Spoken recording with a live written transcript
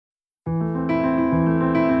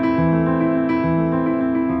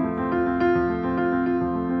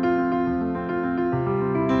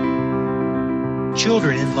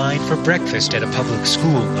children in line for breakfast at a public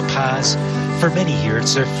school in La Paz. For many here,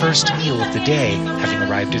 it's their first meal of the day, having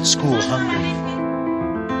arrived at school hungry.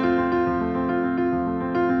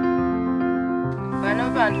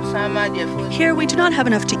 Here, we do not have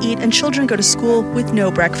enough to eat, and children go to school with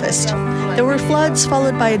no breakfast. There were floods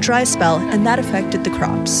followed by a dry spell, and that affected the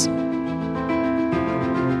crops.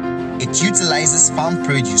 It utilizes farm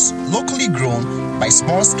produce locally grown by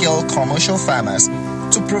small-scale commercial farmers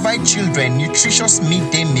to provide children nutritious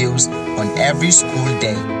midday meals on every school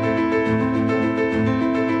day.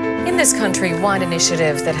 In this country, one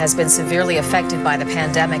initiative that has been severely affected by the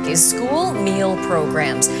pandemic is school meal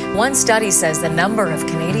programs. One study says the number of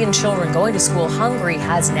Canadian children going to school hungry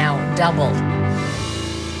has now doubled.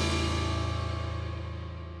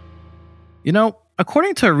 You know,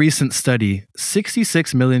 according to a recent study,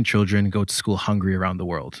 66 million children go to school hungry around the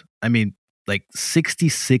world. I mean, like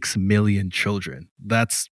 66 million children.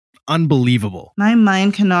 That's unbelievable. My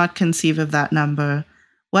mind cannot conceive of that number.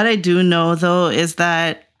 What I do know, though, is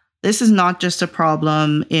that this is not just a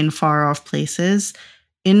problem in far-off places.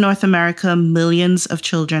 In North America, millions of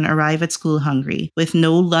children arrive at school hungry with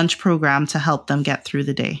no lunch program to help them get through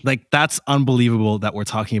the day. Like, that's unbelievable that we're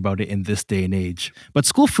talking about it in this day and age. But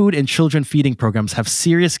school food and children feeding programs have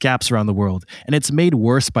serious gaps around the world, and it's made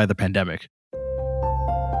worse by the pandemic.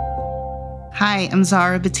 Hi, I'm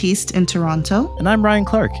Zara Batiste in Toronto. And I'm Ryan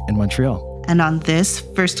Clark in Montreal. And on this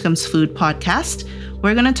First Comes Food podcast,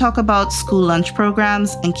 we're going to talk about school lunch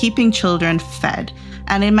programs and keeping children fed.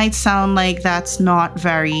 And it might sound like that's not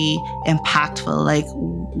very impactful. Like,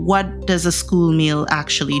 what does a school meal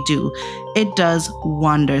actually do? It does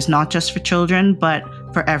wonders, not just for children, but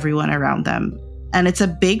for everyone around them. And it's a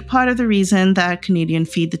big part of the reason that Canadian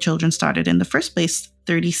Feed the Children started in the first place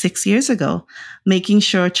 36 years ago, making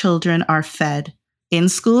sure children are fed in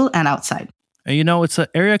school and outside. And you know, it's an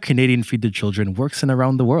area Canadian Feed the Children works in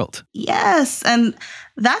around the world. Yes, and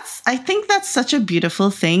I think that's such a beautiful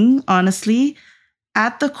thing, honestly.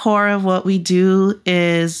 At the core of what we do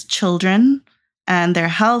is children and their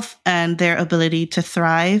health and their ability to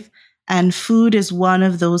thrive. And food is one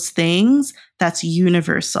of those things that's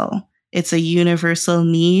universal. It's a universal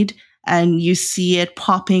need. And you see it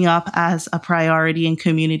popping up as a priority in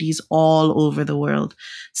communities all over the world.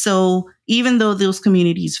 So even though those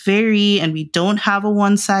communities vary and we don't have a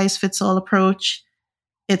one-size-fits-all approach,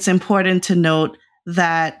 it's important to note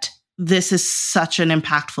that this is such an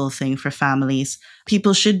impactful thing for families.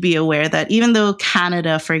 People should be aware that even though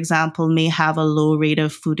Canada, for example, may have a low rate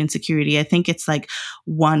of food insecurity, I think it's like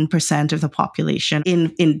 1% of the population.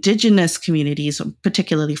 In Indigenous communities,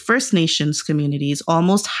 particularly First Nations communities,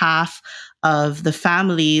 almost half of the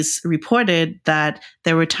families reported that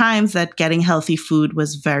there were times that getting healthy food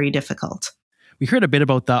was very difficult. We heard a bit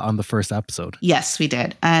about that on the first episode. Yes, we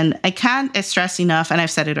did. And I can't stress enough, and I've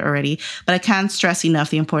said it already, but I can't stress enough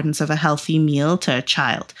the importance of a healthy meal to a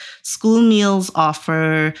child. School meals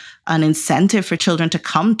offer an incentive for children to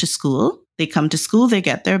come to school. They come to school, they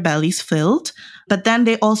get their bellies filled, but then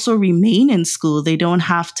they also remain in school. They don't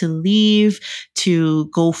have to leave to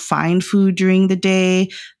go find food during the day.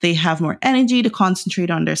 They have more energy to concentrate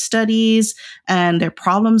on their studies, and their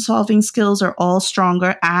problem-solving skills are all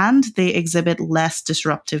stronger, and they exhibit less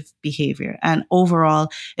disruptive behavior. And overall,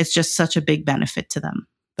 it's just such a big benefit to them.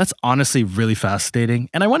 That's honestly really fascinating.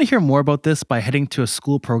 And I want to hear more about this by heading to a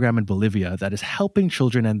school program in Bolivia that is helping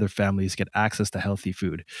children and their families get access to healthy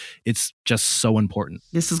food. It's just so important.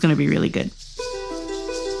 This is going to be really good.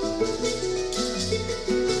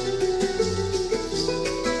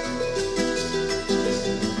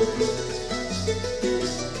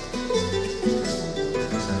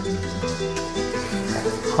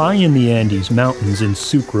 High in the Andes Mountains in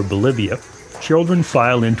Sucre, Bolivia, children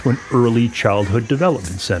file into an early childhood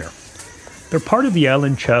development center. They're part of the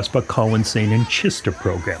Alan Chaspa Kawensain and Chista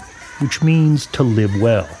program, which means to live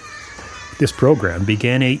well. This program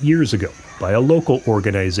began 8 years ago by a local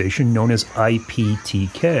organization known as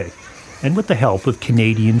IPTK, and with the help of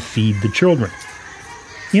Canadian Feed the Children.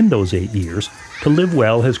 In those 8 years, To Live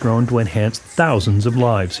Well has grown to enhance thousands of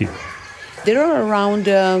lives here. There are around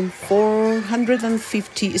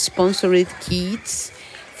 450 sponsored kids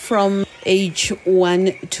from age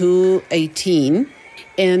 1 to 18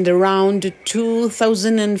 and around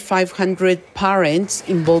 2,500 parents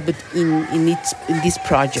involved in this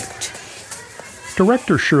project.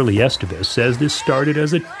 Director Shirley Estevez says this started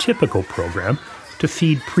as a typical program to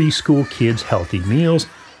feed preschool kids healthy meals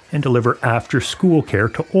and deliver after-school care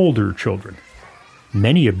to older children.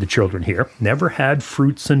 Many of the children here never had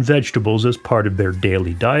fruits and vegetables as part of their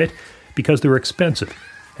daily diet because they're expensive,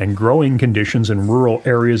 and growing conditions in rural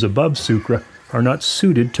areas above Sucre are not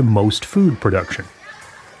suited to most food production.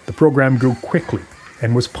 The program grew quickly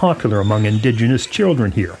and was popular among indigenous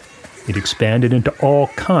children here. It expanded into all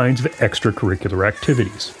kinds of extracurricular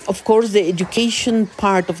activities. Of course, the education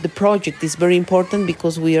part of the project is very important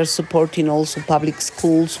because we are supporting also public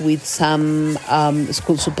schools with some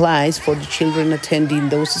school supplies for the children attending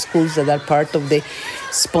those schools that are part of the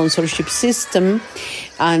sponsorship system.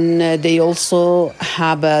 And they also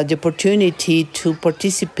have the opportunity to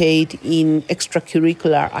participate in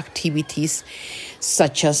extracurricular activities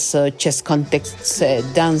such as chess contests,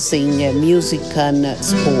 dancing, music, and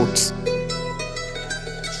sports.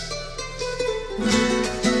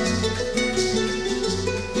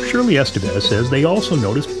 Shirley Estevez says they also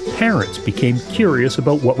noticed parents became curious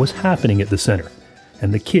about what was happening at the center,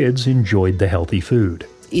 and the kids enjoyed the healthy food.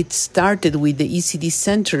 It started with the ECD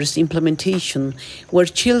center's implementation, where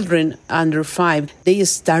children under 5, they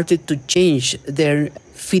started to change their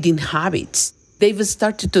feeding habits. They've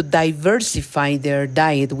started to diversify their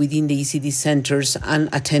diet within the ECD centers and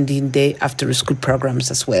attending the after-school programs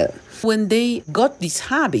as well. When they got these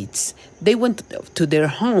habits, they went to their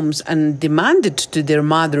homes and demanded to their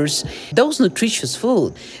mothers those nutritious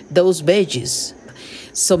food, those veggies.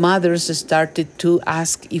 So mothers started to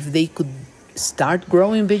ask if they could start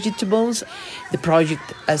growing vegetables. The project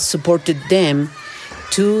supported them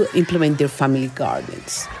to implement their family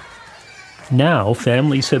gardens. Now,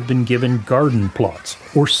 families have been given garden plots,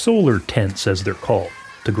 or solar tents as they're called,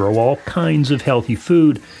 to grow all kinds of healthy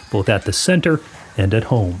food, both at the center and at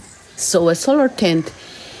home. So a solar tent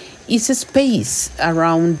is a space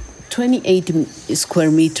around 28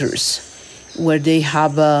 square meters where they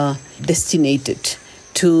have designated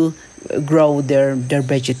to grow their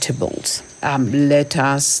vegetables.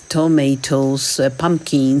 Lettuce, tomatoes,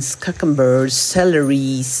 pumpkins, cucumbers,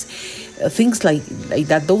 celeries, things like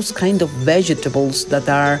that, those kind of vegetables that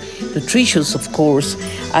are nutritious, of course,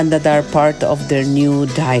 and that are part of their new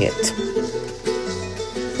diet.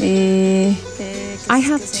 I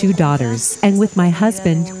have 2 daughters, and with my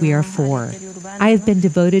husband, we are 4. I have been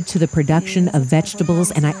devoted to the production of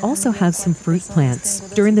vegetables, and I also have some fruit plants.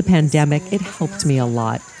 During the pandemic, it helped me a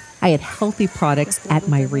lot. I had healthy products at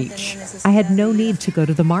my reach. I had no need to go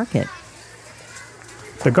to the market.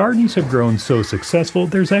 The gardens have grown so successful,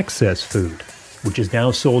 there's excess food, which is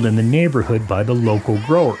now sold in the neighborhood by the local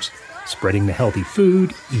growers, spreading the healthy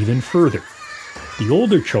food even further. The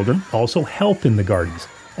older children also help in the gardens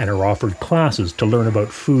and are offered classes to learn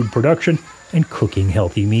about food production and cooking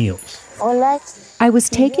healthy meals. I was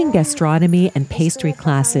taking gastronomy and pastry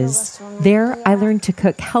classes. There, I learned to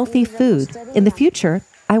cook healthy food. In the future,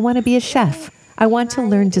 I want to be a chef. I want to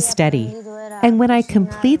learn to study. And when I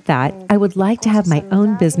complete that, I would like to have my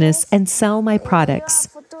own business and sell my products.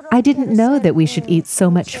 I didn't know that we should eat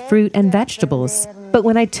so much fruit and vegetables. But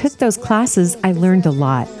when I took those classes, I learned a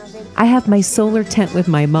lot. I have my solar tent with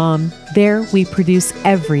my mom. There, we produce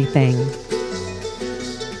everything.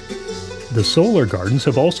 The solar gardens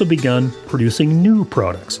have also begun producing new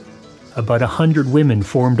products. About 100 women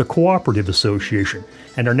formed a cooperative association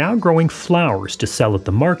and are now growing flowers to sell at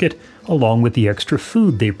the market along with the extra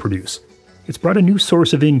food they produce. It's brought a new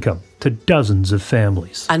source of income to dozens of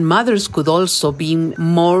families. And mothers could also be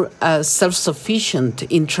more self-sufficient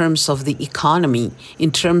in terms of the economy,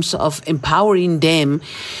 in terms of empowering them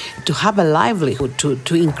to have a livelihood,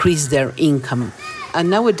 to increase their income. And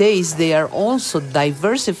nowadays, they are also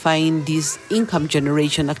diversifying these income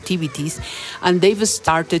generation activities, and they've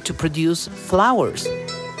started to produce flowers.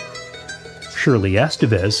 Shirley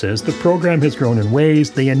Estevez says the program has grown in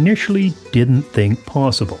ways they initially didn't think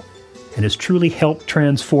possible, and has truly helped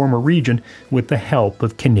transform a region with the help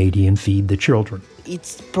of Canadian Feed the Children.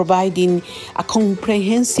 It's providing a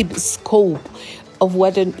comprehensive scope of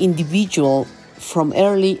what an individual from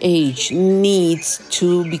early age needs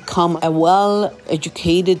to become a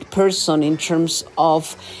well-educated person in terms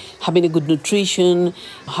of having a good nutrition,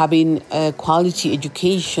 having a quality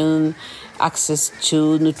education, access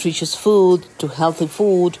to nutritious food, to healthy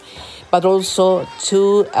food, but also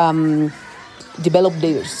to develop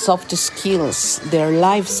their soft skills, their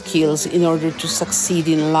life skills in order to succeed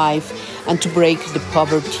in life and to break the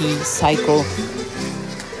poverty cycle.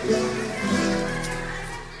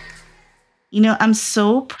 You know, I'm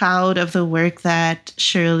so proud of the work that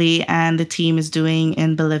Shirley and the team is doing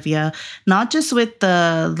in Bolivia, not just with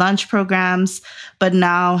the lunch programs, but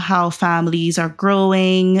now how families are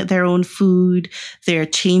growing their own food. They're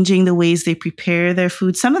changing the ways they prepare their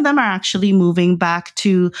food. Some of them are actually moving back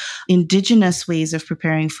to indigenous ways of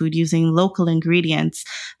preparing food using local ingredients.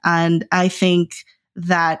 And I think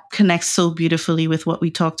that connects so beautifully with what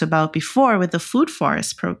we talked about before with the Food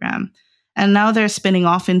Forest program. And now they're spinning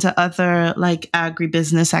off into other like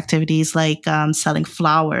agribusiness activities like selling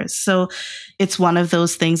flowers. So it's one of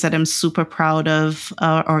those things that I'm super proud of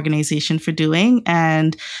our organization for doing.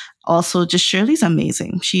 And also just Shirley's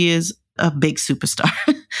amazing. She is a big superstar.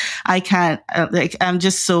 I can't, I'm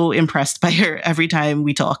just so impressed by her every time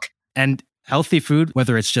we talk. And healthy food,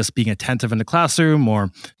 whether it's just being attentive in the classroom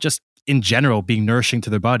or just in general being nourishing to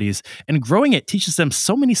their bodies, and growing it teaches them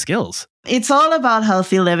so many skills. It's all about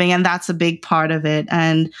healthy living, and that's a big part of it.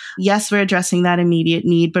 And yes, we're addressing that immediate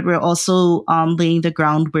need, but we're also laying the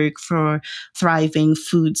groundwork for thriving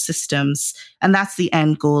food systems. And that's the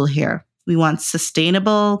end goal here. We want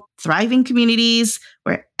sustainable, thriving communities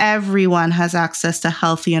where everyone has access to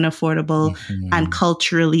healthy and affordable and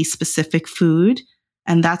culturally specific food.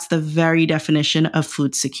 And that's the very definition of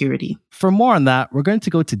food security. For more on that, we're going to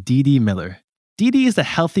go to Dee Dee Miller. Dee Dee is the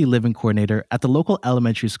Healthy Living Coordinator at the local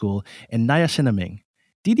elementary school in Nyasinaming.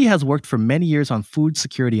 Dee Dee has worked for many years on food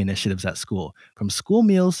security initiatives at school, from school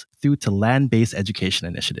meals through to land-based education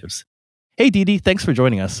initiatives. Hey Dee Dee, thanks for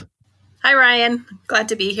joining us. Hi Ryan, glad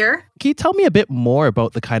to be here. Can you tell me a bit more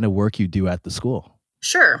about the kind of work you do at the school?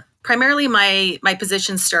 Sure. Primarily, my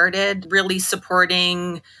position started really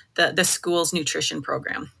supporting the school's nutrition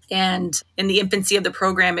program. And in the infancy of the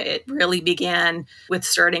program, it really began with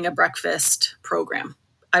starting a breakfast program.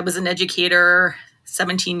 I was an educator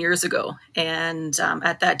 17 years ago. And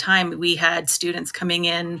at that time, we had students coming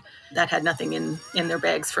in that had nothing in their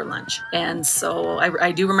bags for lunch. And so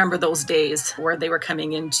I do remember those days where they were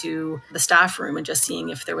coming into the staff room and just seeing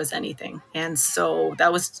if there was anything. And so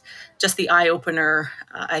that was just the eye opener,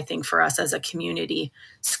 I think, for us as a community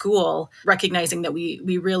school, recognizing that we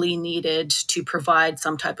really needed to provide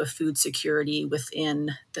some type of food security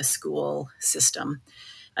within the school system.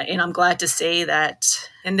 And I'm glad to say that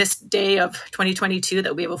in this day of 2022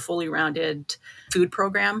 that we have a fully rounded food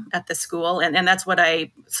program at the school. And that's what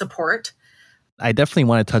I support. I definitely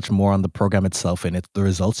want to touch more on the program itself and the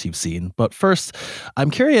results you've seen. But first, I'm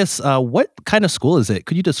curious, what kind of school is it?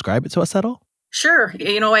 Could you describe it to us at all? Sure.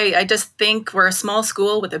 I just think we're a small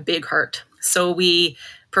school with a big heart. So we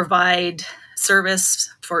provide service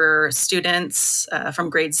for students from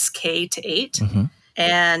grades K to 8. Mm-hmm.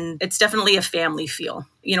 And it's definitely a family feel.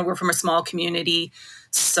 We're from a small community,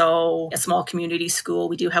 so a small community school.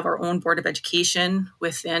 We do have our own Board of Education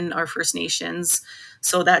within our First Nations.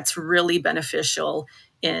 So that's really beneficial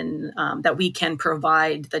in that we can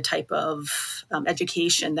provide the type of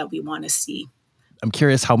education that we want to see. I'm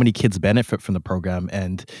curious how many kids benefit from the program,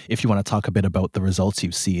 and if you want to talk a bit about the results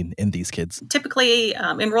you've seen in these kids. Typically,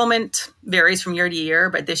 enrollment varies from year to year,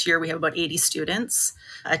 but this year we have about 80 students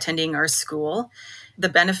attending our school. The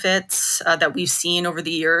benefits that we've seen over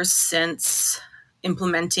the years since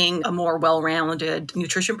implementing a more well-rounded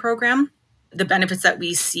nutrition program, the benefits that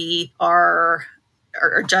we see are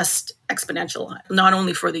just exponential, not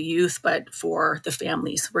only for the youth, but for the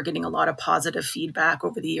families. We're getting a lot of positive feedback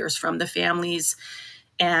over the years from the families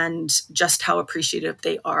and just how appreciative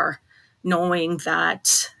they are, knowing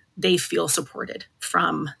that they feel supported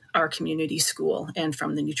from our community school and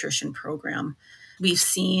from the nutrition program. We've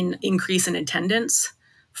seen increase in attendance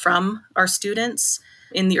from our students.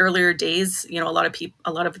 In the earlier days, a lot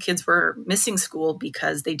of the kids were missing school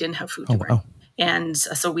because they didn't have food to bring. Wow. And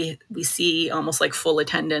so we see almost like full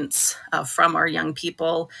attendance from our young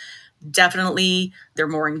people. Definitely, they're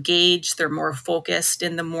more engaged, they're more focused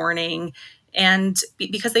in the morning, and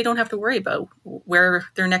because they don't have to worry about where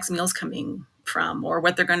their next meal's coming from or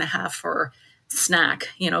what they're going to have for snack,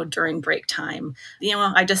 during break time.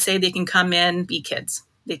 I just say they can come in, be kids.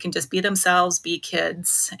 They can just be themselves, be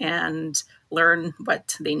kids, and learn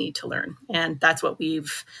what they need to learn. And that's what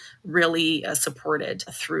we've really supported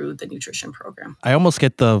through the nutrition program. I almost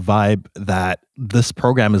get the vibe that this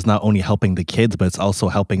program is not only helping the kids, but it's also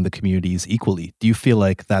helping the communities equally. Do you feel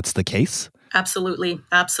like that's the case? Absolutely.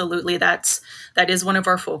 That is one of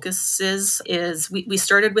our focuses. Is we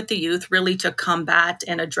started with the youth really to combat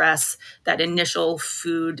and address that initial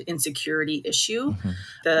food insecurity issue. Mm-hmm.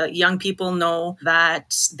 The young people know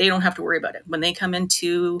that they don't have to worry about it. When they come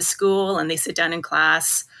into school and they sit down in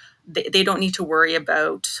class, they don't need to worry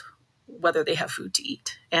about whether they have food to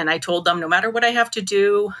eat. And I told them, no matter what I have to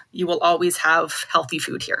do, you will always have healthy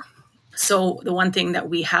food here. So the one thing that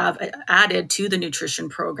we have added to the nutrition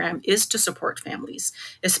program is to support families,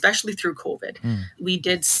 especially through COVID. We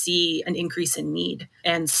did see an increase in need.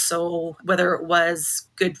 And so whether it was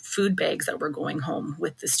good food bags that were going home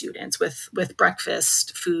with the students, with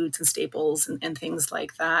breakfast foods and staples and things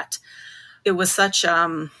like that, it was such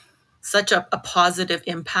a positive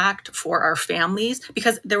impact for our families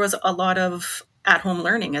because there was a lot of at-home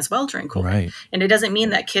learning as well during COVID. Right. And it doesn't mean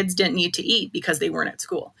that kids didn't need to eat because they weren't at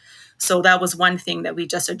school. So that was one thing that we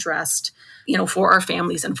just addressed, for our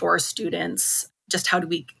families and for our students. Just how do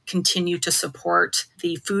we continue to support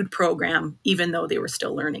the food program, even though they were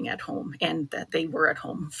still learning at home and that they were at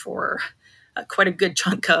home for quite a good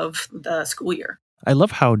chunk of the school year. I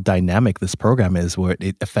love how dynamic this program is, where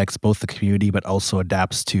it affects both the community, but also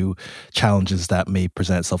adapts to challenges that may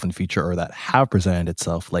present itself in the future or that have presented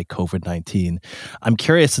itself, like COVID-19. I'm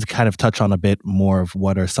curious to kind of touch on a bit more of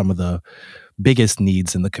what are some of the biggest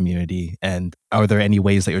needs in the community, and are there any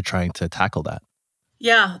ways that you're trying to tackle that?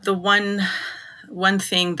 Yeah, the one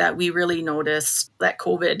thing that we really noticed that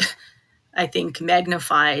COVID, I think,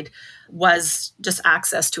 magnified was just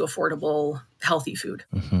access to affordable, healthy food.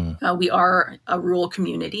 Mm-hmm. We are a rural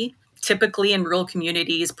community. Typically in rural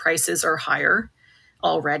communities, prices are higher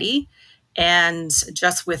already. And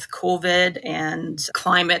just with COVID and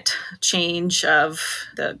climate change of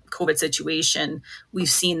the COVID situation, we've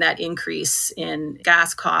seen that increase in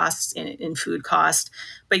gas costs, in food costs.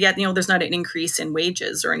 But yet, there's not an increase in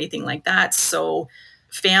wages or anything like that. So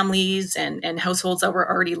families and households that were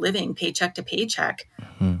already living paycheck to paycheck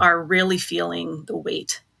are really feeling the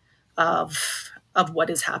weight of what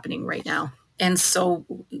is happening right now. And so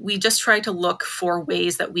we just try to look for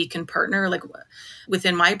ways that we can partner. Like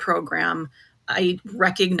within my program, I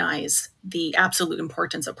recognize the absolute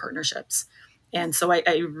importance of partnerships. And so I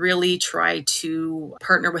really try to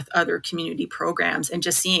partner with other community programs and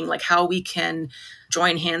just seeing like how we can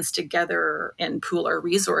join hands together and pool our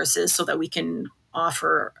resources so that we can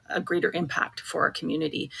offer a greater impact for our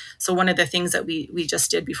community. So one of the things that we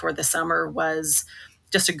just did before the summer was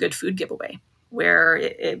just a good food giveaway, where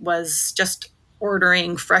it was just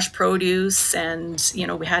ordering fresh produce and,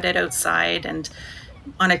 we had it outside. And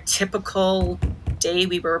on a typical day,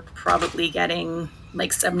 we were probably getting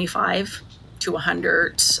like 75 to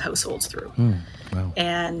 100 households through. Wow.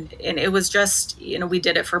 And it was just, we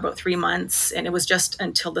did it for about 3 months, and it was just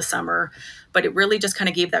until the summer. But it really just kind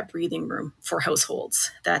of gave that breathing room for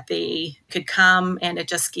households that they could come, and it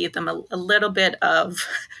just gave them a little bit of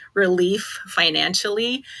relief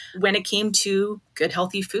financially when it came to good,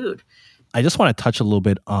 healthy food. I just want to touch a little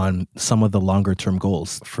bit on some of the longer term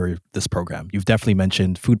goals for this program. You've definitely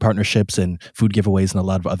mentioned food partnerships and food giveaways and a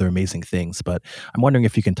lot of other amazing things, but I'm wondering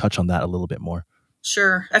if you can touch on that a little bit more.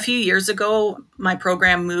 Sure. A few years ago, my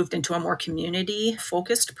program moved into a more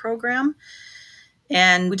community-focused program,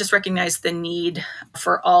 and we just recognized the need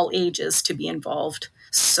for all ages to be involved.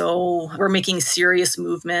 So we're making serious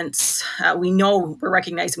movements. We're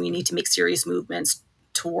recognizing we need to make serious movements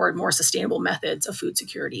toward more sustainable methods of food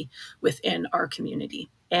security within our community.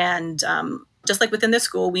 And just like within this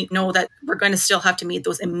school, we know that we're going to still have to meet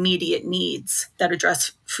those immediate needs that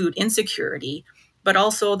address food insecurity, but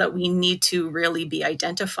also that we need to really be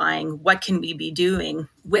identifying what can we be doing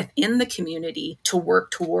within the community to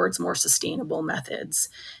work towards more sustainable methods.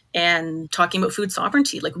 And talking about food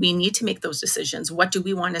sovereignty, like we need to make those decisions. What do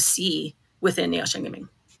we want to see within Neoshingaming?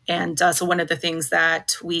 And so one of the things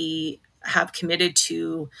that we have committed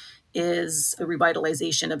to is the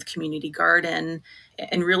revitalization of the community garden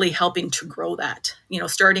and really helping to grow that,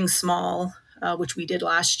 starting small, which we did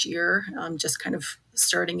last year, just kind of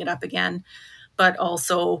starting it up again. But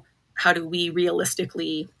also, how do we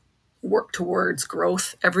realistically work towards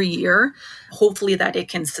growth every year? Hopefully that it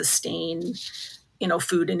can sustain,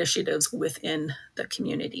 food initiatives within the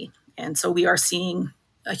community. And so we are seeing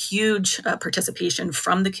a huge participation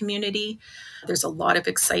from the community. There's a lot of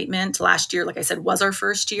excitement. Last year, like I said, was our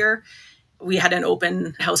first year. We had an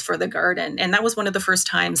open house for the garden. And that was one of the first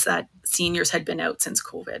times that seniors had been out since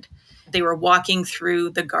COVID. They were walking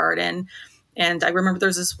through the garden. And I remember there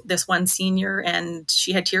was this one senior, and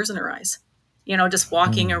she had tears in her eyes, just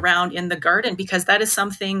walking around in the garden, because that is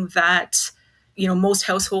something that, most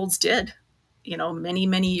households did, many,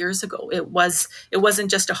 many years ago. It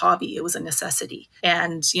wasn't just a hobby, it was a necessity.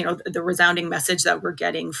 And, the resounding message that we're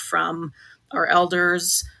getting from our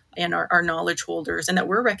elders and our knowledge holders, and that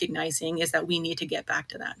we're recognizing, is that we need to get back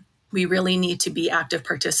to that. We really need to be active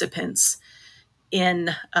participants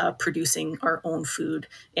in producing our own food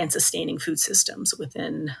and sustaining food systems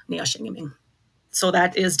within Neoshingaming. So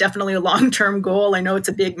that is definitely a long-term goal. I know it's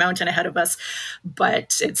a big mountain ahead of us,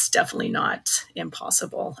 but it's definitely not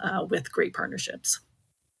impossible with great partnerships.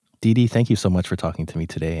 Dee, thank you so much for talking to me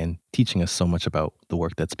today and teaching us so much about the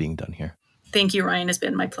work that's being done here. Thank you, Ryan. It's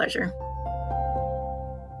been my pleasure.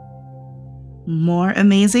 More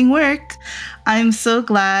amazing work. I'm so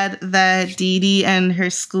glad that Dee and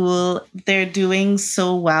her school, they're doing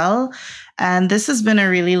so well. And this has been a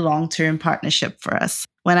really long-term partnership for us.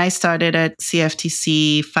 When I started at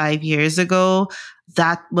CFTC 5 years ago,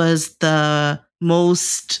 that was the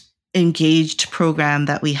most engaged program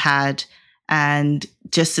that we had. And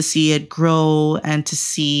just to see it grow and to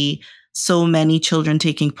see so many children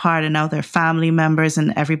taking part and now their family members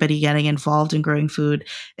and everybody getting involved in growing food,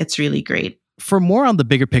 it's really great. For more on the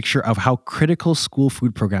bigger picture of how critical school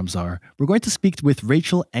food programs are, we're going to speak with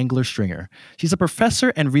Rachel Engler-Stringer. She's a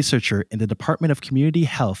professor and researcher in the Department of Community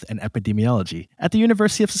Health and Epidemiology at the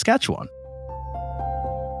University of Saskatchewan.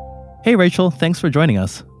 Hey, Rachel, thanks for joining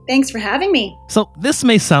us. Thanks for having me. So this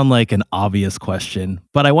may sound like an obvious question,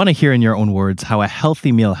 but I want to hear in your own words how a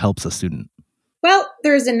healthy meal helps a student. Well,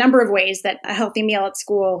 there's a number of ways that a healthy meal at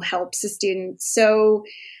school helps a student. So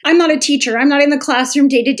I'm not a teacher. I'm not in the classroom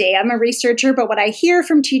day to day. I'm a researcher. But what I hear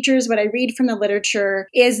from teachers, what I read from the literature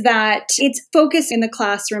is that it's focused in the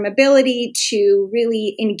classroom ability to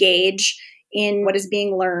really engage in what is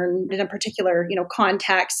being learned in a particular,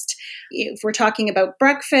 context. If we're talking about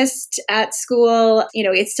breakfast at school,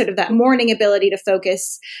 it's sort of that morning ability to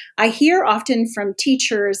focus. I hear often from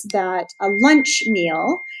teachers that a lunch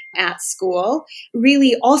meal at school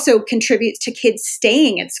really also contributes to kids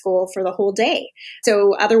staying at school for the whole day.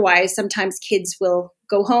 So otherwise, sometimes kids will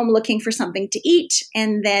go home looking for something to eat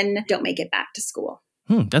and then don't make it back to school.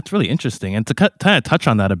 That's really interesting. And to kind of touch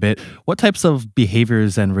on that a bit, what types of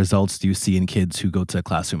behaviors and results do you see in kids who go to a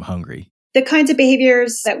classroom hungry? The kinds of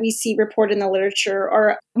behaviors that we see reported in the literature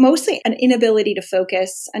are mostly an inability to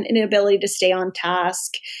focus, an inability to stay on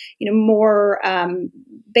task, more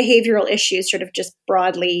behavioral issues, sort of just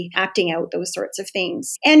broadly acting out those sorts of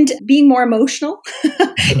things, and being more emotional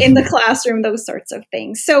in the classroom, those sorts of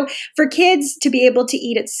things. So for kids to be able to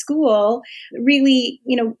eat at school really,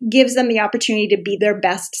 gives them the opportunity to be their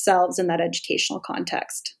best selves in that educational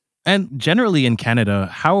context. And generally in Canada,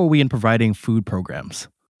 how are we in providing food programs?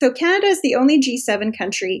 So Canada is the only G7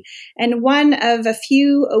 country and one of a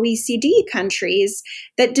few OECD countries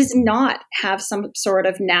that does not have some sort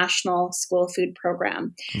of national school food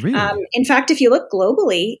program. Really? In fact, if you look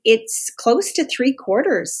globally, it's close to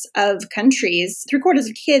 3/4 of countries, 3/4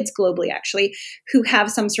 of kids globally actually, who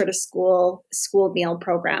have some sort of school meal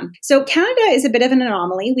program. So Canada is a bit of an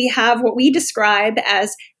anomaly. We have what we describe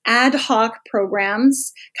as ad hoc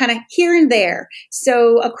programs kind of here and there.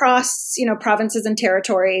 So across, provinces and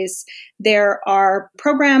territories, there are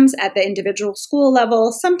programs at the individual school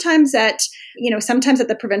level, sometimes at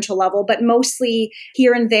the provincial level, but mostly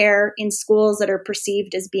here and there in schools that are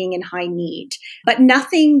perceived as being in high need, but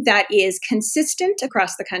nothing that is consistent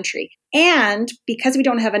across the country. And because we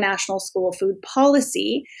don't have a national school food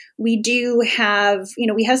policy, we do have,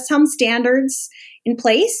 we have some standards in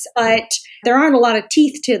place, but there aren't a lot of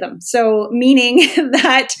teeth to them. So meaning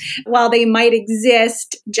that while they might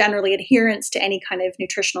exist, generally adherence to any kind of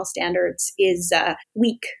nutritional standards is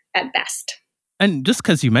weak at best. And just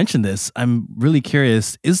because you mentioned this, I'm really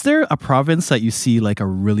curious, is there a province that you see like a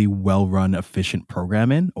really well-run, efficient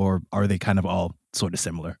program in, or are they kind of all sort of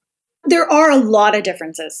similar? There are a lot of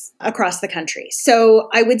differences across the country. So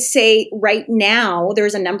I would say right now,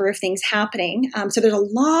 there's a number of things happening. So there's a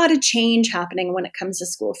lot of change happening when it comes to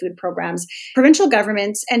school food programs. Provincial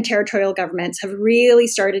governments and territorial governments have really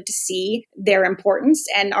started to see their importance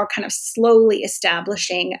and are kind of slowly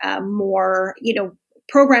establishing more,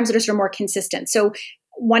 programs that are sort of more consistent. So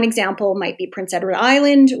one example might be Prince Edward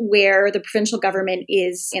Island, where the provincial government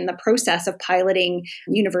is in the process of piloting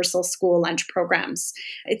universal school lunch programs.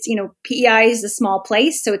 It's, PEI is a small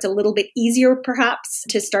place, so it's a little bit easier perhaps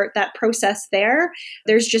to start that process there.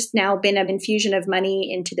 There's just now been an infusion of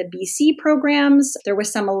money into the BC programs. There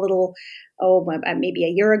was some maybe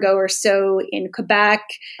a year ago or so in Quebec.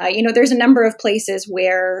 There's a number of places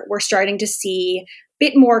where we're starting to see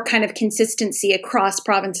bit more kind of consistency across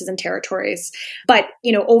provinces and territories. But,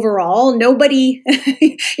 overall, nobody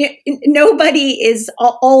is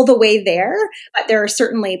all the way there, but there are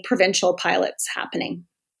certainly provincial pilots happening.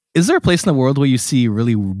 Is there a place in the world where you see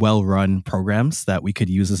really well-run programs that we could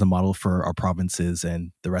use as a model for our provinces and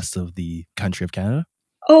the rest of the country of Canada?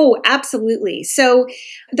 Oh, absolutely. So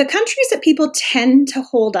the countries that people tend to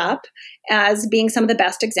hold up as being some of the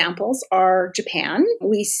best examples are Japan.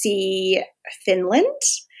 We see Finland,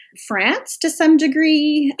 France to some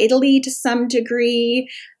degree, Italy to some degree,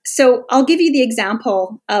 So I'll give you the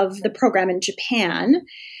example of the program in Japan,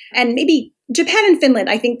 and maybe Japan and Finland.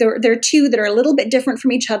 I think there are two that are a little bit different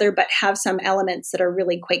from each other, but have some elements that are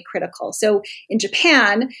really quite critical. So in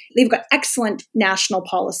Japan, they've got excellent national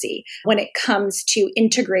policy when it comes to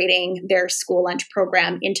integrating their school lunch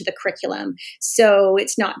program into the curriculum. So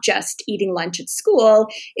it's not just eating lunch at school,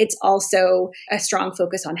 it's also a strong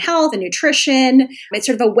focus on health and nutrition. It's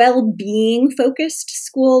sort of a well-being focused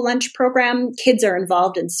school lunch program. Kids are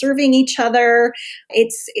involved in serving each other.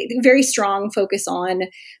 It's a very strong focus on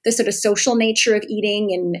the sort of social nature of eating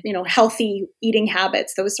and, healthy eating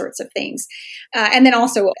habits, those sorts of things. And then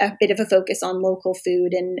also a bit of a focus on local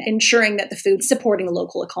food and ensuring that the food's supporting the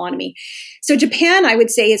local economy. So Japan, I would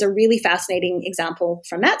say, is a really fascinating example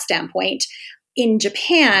from that standpoint. In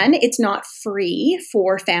Japan, it's not free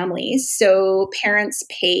for families, so parents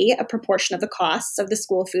pay a proportion of the costs of the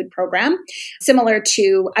school food program, similar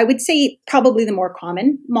to, I would say, probably the more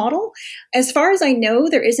common model. As far as I know,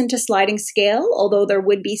 there isn't a sliding scale, although there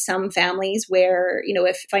would be some families where,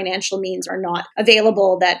 if financial means are not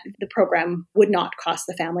available, that the program would not cost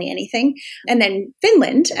the family anything. And then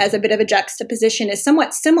Finland, as a bit of a juxtaposition, is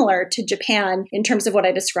somewhat similar to Japan in terms of what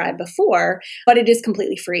I described before, but it is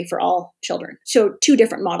completely free for all children. So two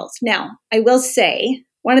different models. Now, I will say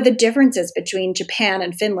one of the differences between Japan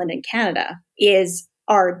and Finland and Canada is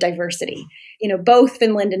our diversity. Both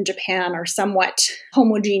Finland and Japan are somewhat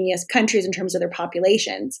homogeneous countries in terms of their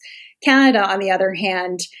populations. Canada, on the other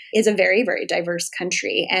hand, is a very, very diverse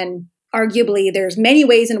country. And arguably, there's many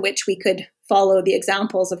ways in which we could follow the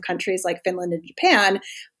examples of countries like Finland and Japan,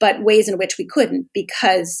 but ways in which we couldn't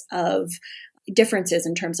because of differences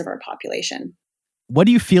in terms of our population. What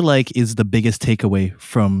do you feel like is the biggest takeaway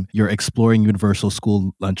from your Exploring Universal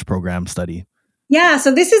School Lunch Program study? Yeah,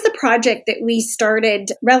 so this is the project that we started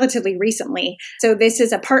relatively recently. So this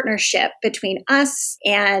is a partnership between us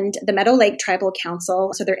and the Meadow Lake Tribal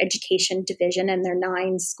Council, so their education division and their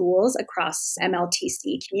 9 schools across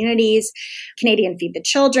MLTC communities, Canadian Feed the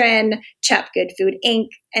Children, CHEP Good Food Inc.,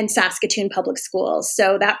 and Saskatoon Public Schools.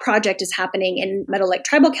 So that project is happening in Meadow Lake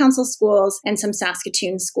Tribal Council schools and some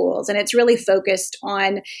Saskatoon schools. And it's really focused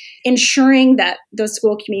on ensuring that those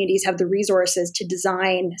school communities have the resources to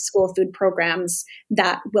design school food programs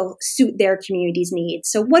that will suit their community's needs.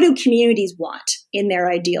 So what do communities want in their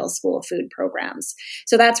ideal school food programs?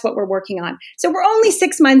 So that's what we're working on. So we're only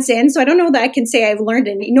 6 months in, so I don't know that I can say I've learned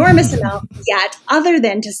an enormous amount yet, other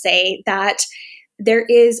than to say that there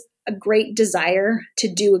is a great desire to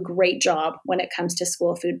do a great job when it comes to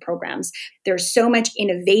school food programs. There's so much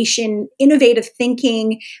innovation, innovative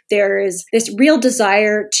thinking. There is this real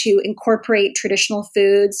desire to incorporate traditional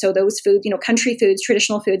foods. So those foods, country foods,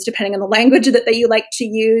 traditional foods, depending on the language that you like to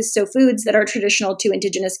use. So foods that are traditional to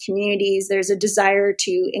Indigenous communities. There's a desire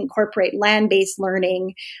to incorporate land-based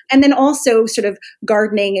learning, and then also sort of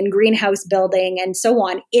gardening and greenhouse building and so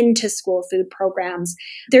on into school food programs.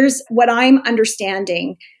 There's what I'm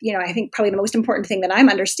understanding, I think probably the most important thing that I'm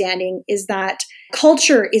understanding is that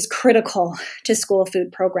culture is critical to school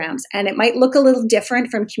food programs. And it might look a little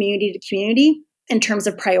different from community to community in terms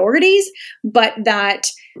of priorities, but that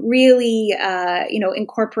really,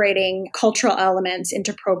 incorporating cultural elements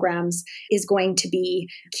into programs is going to be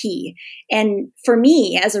key. And for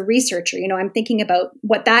me, as a researcher, I'm thinking about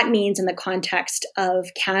what that means in the context of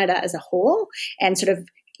Canada as a whole and sort of,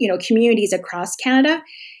 communities across Canada.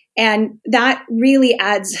 And that really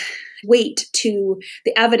adds weight to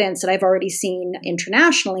the evidence that I've already seen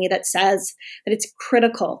internationally that says that it's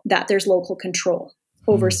critical that there's local control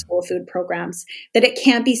over school food programs, that it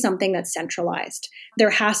can't be something that's centralized. There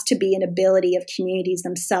has to be an ability of communities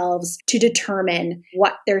themselves to determine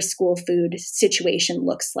what their school food situation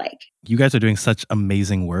looks like. You guys are doing such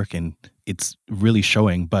amazing work and it's really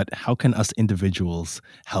showing, but how can us individuals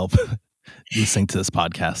help listening to this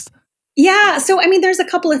podcast? Yeah. So, there's a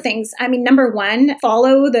couple of things. Number one,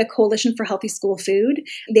 follow the Coalition for Healthy School Food.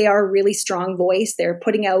 They are a really strong voice. They're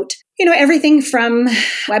putting out, everything from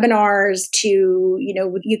webinars to,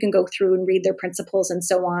 you can go through and read their principles and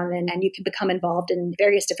so on, and you can become involved in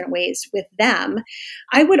various different ways with them.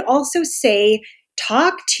 I would also say,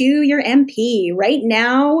 talk to your MP. Right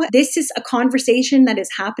now, this is a conversation that is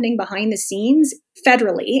happening behind the scenes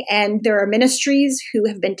federally, and there are ministries who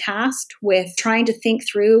have been tasked with trying to think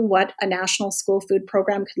through what a national school food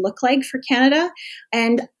program could look like for Canada.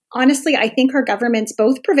 And honestly, I think our governments,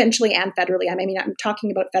 both provincially and federally, I'm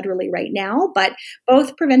talking about federally right now, but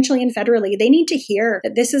both provincially and federally, they need to hear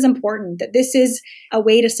that this is important, that this is a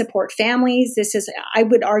way to support families. This is, I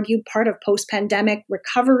would argue, part of post-pandemic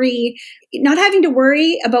recovery, not having to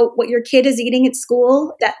worry about what your kid is eating at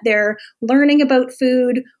school, that they're learning about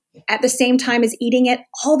food, at the same time as eating it.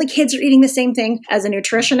 All the kids are eating the same thing. As a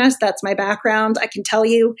nutritionist, that's my background. I can tell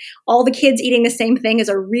you all the kids eating the same thing has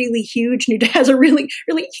a really huge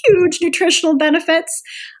nutritional benefits.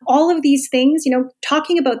 All of these things,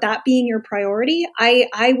 talking about that being your priority,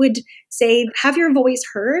 I would say have your voice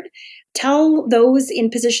heard. Tell those in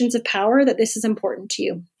positions of power that this is important to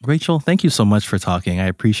you. Rachel, thank you so much for talking. I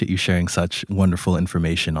appreciate you sharing such wonderful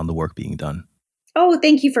information on the work being done. Oh,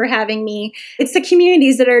 thank you for having me. It's the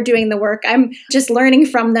communities that are doing the work. I'm just learning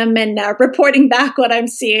from them and reporting back what I'm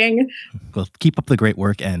seeing. Well, keep up the great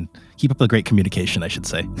work and keep up the great communication, I should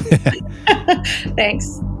say.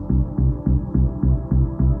 Thanks.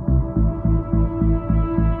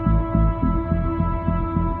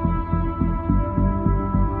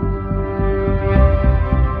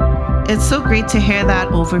 It's so great to hear that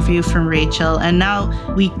overview from Rachel. And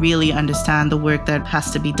now we really understand the work that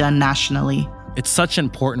has to be done nationally. It's such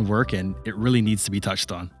important work and it really needs to be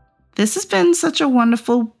touched on. This has been such a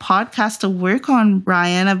wonderful podcast to work on,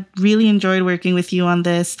 Ryan. I've really enjoyed working with you on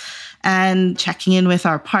this and checking in with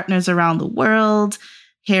our partners around the world,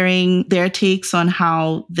 hearing their takes on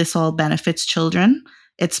how this all benefits children.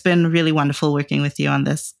 It's been really wonderful working with you on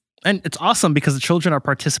this. And it's awesome because the children are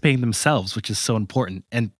participating themselves, which is so important.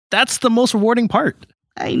 And that's the most rewarding part.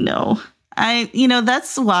 I know.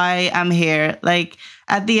 That's why I'm here. Like,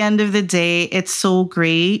 at the end of the day, it's so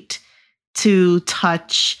great to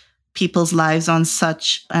touch people's lives on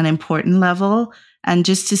such an important level and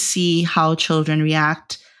just to see how children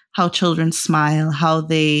react, how children smile, how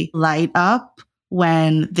they light up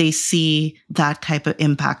when they see that type of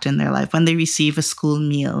impact in their life, when they receive a school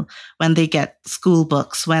meal, when they get school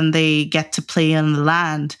books, when they get to play on the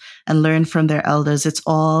land and learn from their elders. It's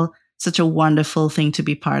all such a wonderful thing to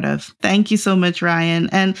be part of. Thank you so much, Ryan.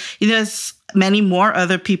 And there's many more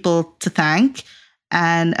other people to thank.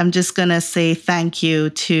 And I'm just going to say thank you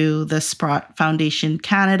to the Sprott Foundation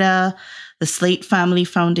Canada, the Slate Family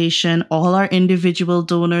Foundation, all our individual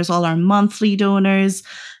donors, all our monthly donors,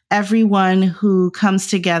 everyone who comes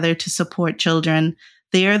together to support children.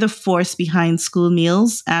 They are the force behind school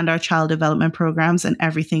meals and our child development programs and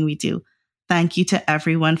everything we do. Thank you to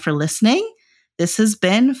everyone for listening. This has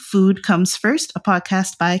been Food Comes First, a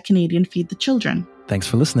podcast by Canadian Feed the Children. Thanks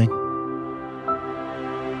for listening.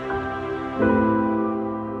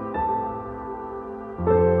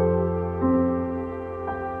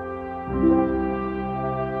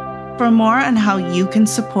 For more on how you can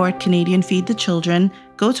support Canadian Feed the Children,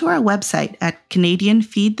 go to our website at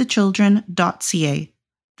canadianfeedthechildren.ca.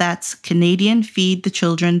 That's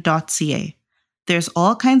canadianfeedthechildren.ca. There's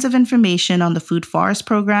all kinds of information on the Food Forest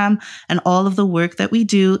program and all of the work that we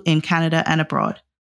do in Canada and abroad.